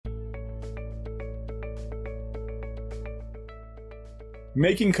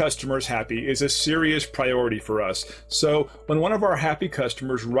Making customers happy is a serious priority for us, so when one of our happy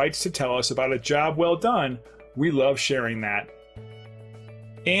customers writes to tell us about a job well done, we love sharing that.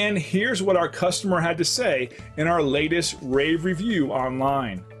 And here's what our customer had to say in our latest rave review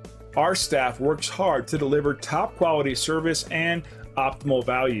online. Our staff works hard to deliver top quality service and optimal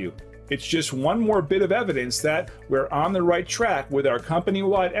value. It's just one more bit of evidence that we're on the right track with our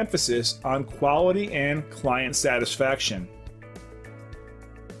company-wide emphasis on quality and client satisfaction.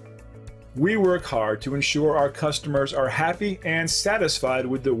 We work hard to ensure our customers are happy and satisfied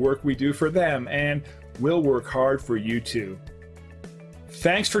with the work we do for them, and we'll work hard for you too.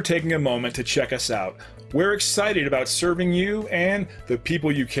 Thanks for taking a moment to check us out. We're excited about serving you and the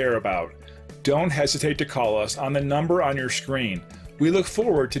people you care about. Don't hesitate to call us on the number on your screen. We look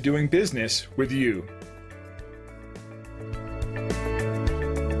forward to doing business with you.